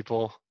some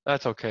people.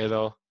 That's okay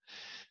though.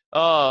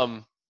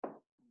 But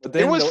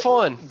it was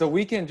fun. The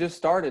weekend just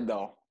started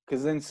though,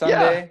 because then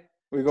Sunday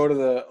we go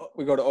to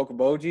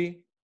Okoboji.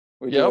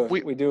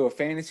 We do a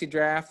fantasy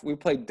draft. We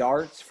play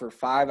darts for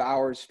 5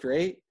 hours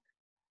straight,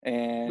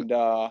 and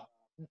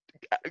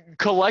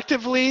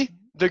collectively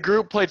the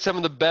group played some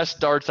of the best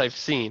darts I've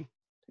seen.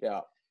 Yeah.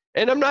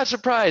 And I'm not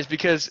surprised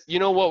because you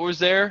know what was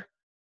there?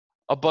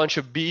 A bunch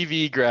of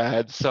BV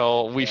grads,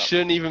 so we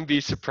shouldn't even be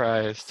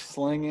surprised.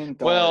 Slinging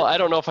darts. Well, I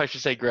don't know if I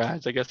should say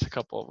grads. I guess a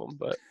couple of them,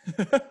 but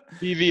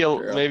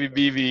BV, maybe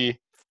BV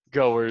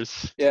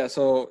goers. Yeah,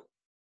 so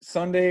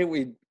Sunday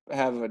we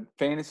have a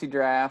fantasy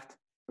draft.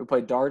 We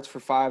played darts for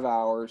 5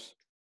 hours.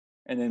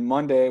 And then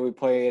Monday we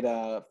played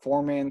a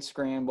 4-man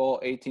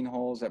scramble, 18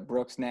 holes at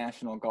Brooks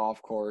National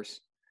Golf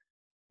Course.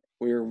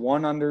 We were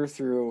 1 under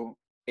through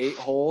 8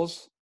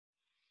 holes.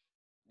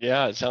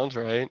 Yeah, it sounds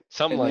right.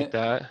 Something like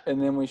that. And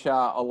then we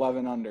shot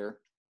 11 under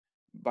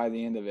by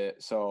the end of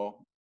it.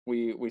 So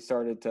we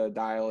started to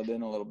dial it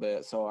in a little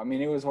bit. So,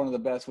 it was one of the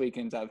best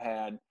weekends I've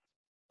had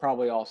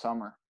probably all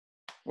summer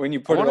when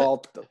you put it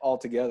all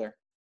together.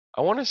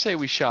 I want to say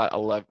we shot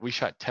 11. We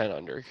shot 10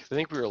 under. I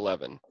think we were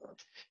 11.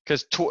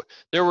 Because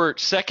there were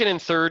second and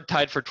third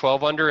tied for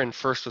 12 under, and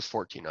first was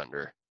 14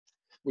 under.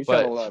 We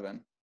shot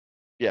 11.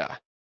 Yeah.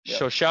 Yep.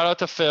 So shout out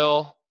to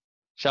Phil.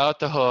 Shout out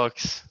to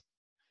Hooks.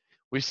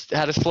 We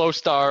had a slow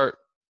start.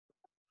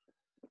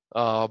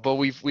 But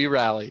we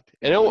rallied,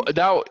 and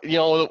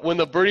Yeah, when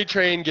the birdie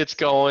train gets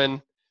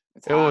going,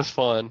 it's it hot. was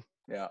fun.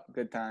 Yeah,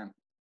 good time.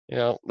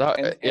 Yeah,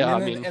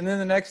 And then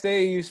the next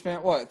day you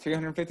spent what,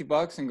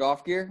 $350 in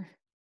golf gear?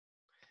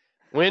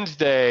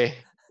 Wednesday.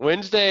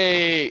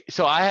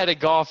 So I had a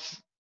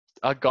golf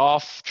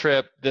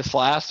trip this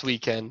last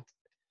weekend.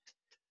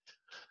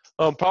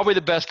 Probably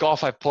the best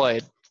golf I've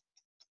played.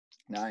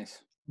 Nice.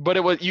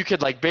 But you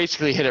could like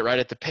basically hit it right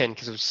at the pin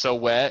because it was so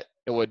wet.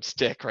 It would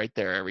stick right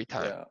there every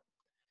time.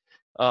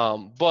 Yeah.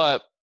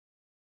 But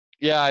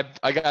yeah,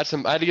 I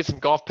had to get some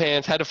golf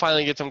pants. Had to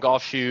finally get some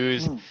golf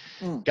shoes.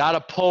 Got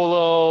a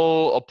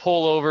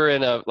pullover,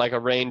 and a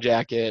rain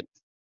jacket.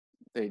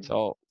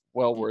 So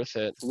worth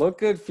it. Look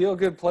good, feel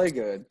good, play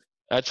good.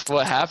 That's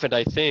what happened,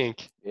 I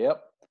think.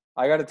 Yep.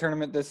 I got a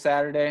tournament this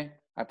Saturday.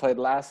 I played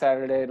last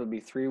Saturday. It'll be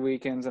 3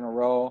 weekends in a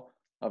row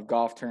of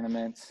golf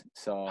tournaments.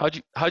 So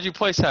how'd you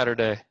play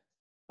Saturday?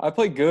 I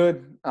played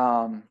good.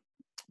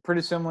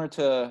 Pretty similar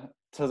to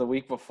the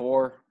week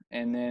before,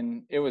 and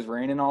then it was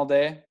raining all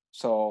day.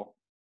 So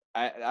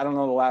I don't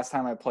know the last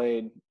time I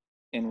played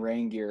in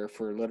rain gear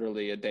for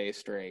literally a day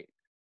straight,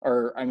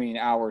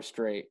 hours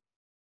straight.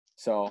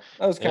 So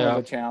that was kind of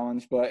a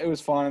challenge, but it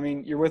was fun. I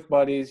mean, you're with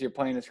buddies, you're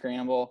playing a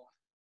scramble.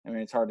 I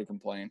mean, it's hard to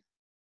complain.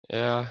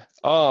 Yeah.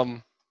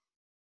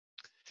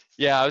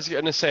 Yeah, I was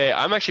gonna say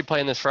I'm actually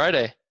playing this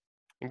Friday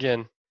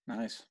again.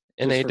 Nice.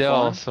 In Just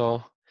Adele,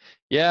 so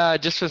yeah,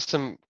 just with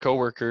some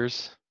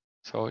coworkers.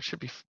 So it should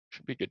be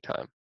a good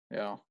time.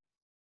 Yeah.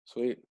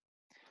 Sweet.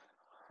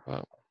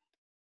 Wow.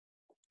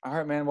 All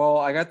right, man. Well,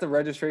 I got the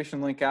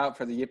registration link out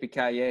for the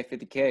Yippee-Ki-Yay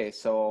 50K.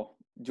 So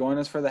join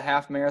us for the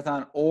half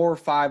marathon or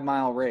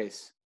 5-mile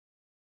race.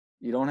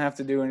 You don't have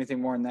to do anything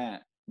more than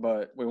that,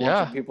 but we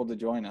want some people to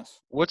join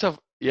us. What's up?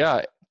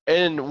 Yeah,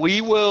 and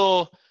we're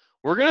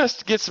gonna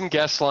get some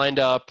guests lined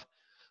up.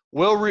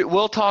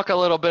 We'll talk a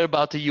little bit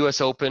about the U.S.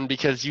 Open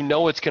because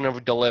it's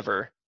gonna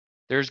deliver.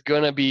 There's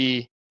gonna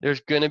be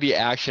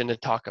action to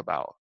talk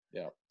about.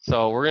 Yeah.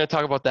 So we're gonna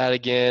talk about that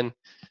again.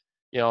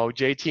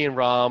 JT and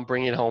Rom,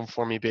 bring it home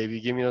for me,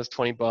 baby. Give me those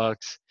 $20.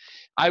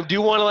 I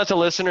do want to let the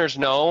listeners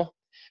know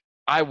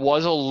I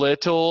was a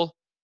little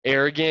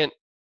arrogant,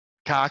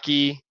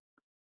 cocky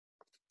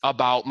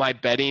about my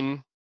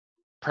betting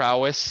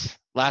prowess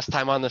last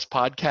time on this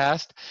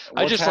podcast.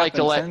 I just like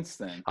to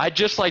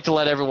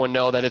let everyone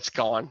know that it's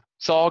gone.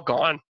 It's all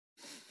gone.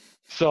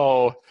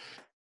 So,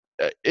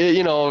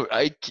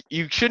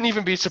 you shouldn't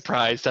even be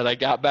surprised that I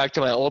got back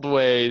to my old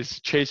ways,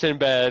 chasing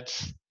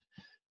bets,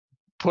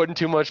 putting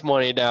too much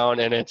money down,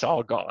 and it's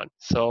all gone.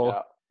 So,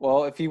 yeah.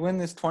 Well, if you win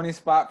this 20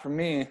 spot from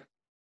me,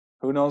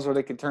 who knows what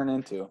it could turn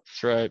into?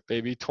 That's right,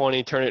 baby.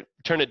 20. Turn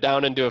it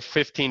down into a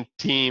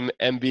 15-team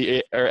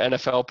NBA or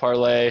NFL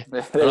parlay.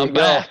 There I'm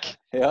back.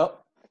 Yep.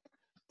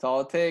 That's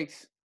all it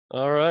takes.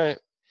 All right.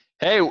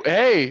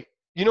 Hey,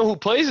 you know who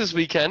plays this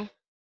weekend?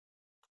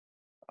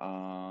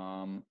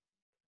 The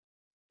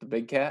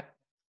Big Cat?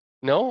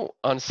 No,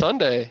 on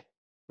Sunday.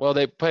 Well,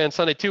 they play on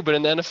Sunday too, but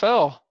in the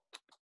NFL.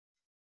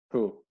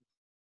 Who?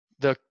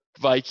 The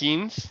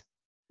Vikings.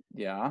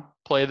 Yeah.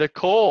 Play the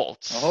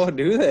Colts. Oh,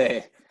 do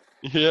they?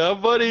 Yeah,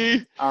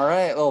 buddy. All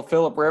right, little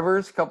Phillip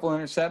Rivers, couple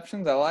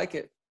interceptions. I like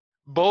it.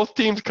 Both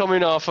teams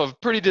coming off of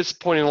pretty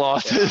disappointing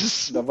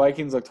losses. Yeah, the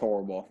Vikings looked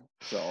horrible.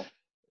 So.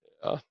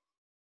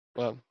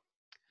 Well.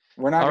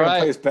 We're not going to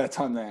place bets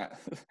on that.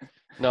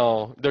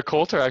 No, the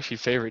Colts are actually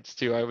favorites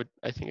too.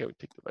 I think I would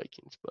pick the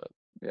Vikings, but.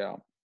 Yeah.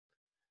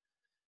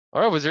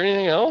 All right. Was there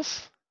anything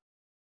else?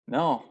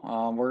 No.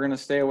 We're going to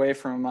stay away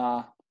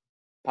from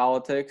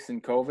politics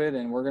and COVID,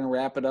 and we're going to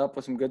wrap it up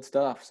with some good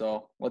stuff.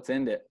 So let's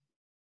end it.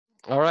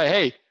 All right.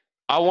 Hey,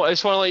 I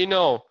just want to let you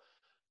know.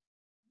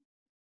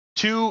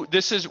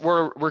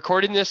 We're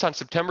recording this on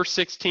September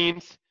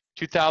 16th,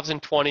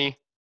 2020.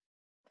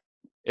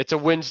 It's a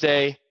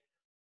Wednesday.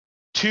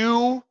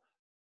 2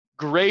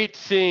 great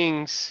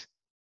things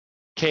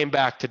came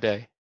back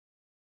today.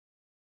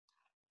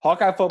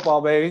 Hawkeye football,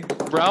 baby.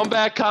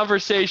 Brownback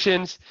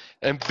conversations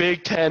and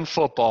Big Ten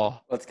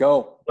football. Let's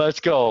go.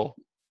 Let's go.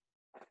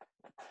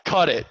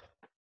 Cut it.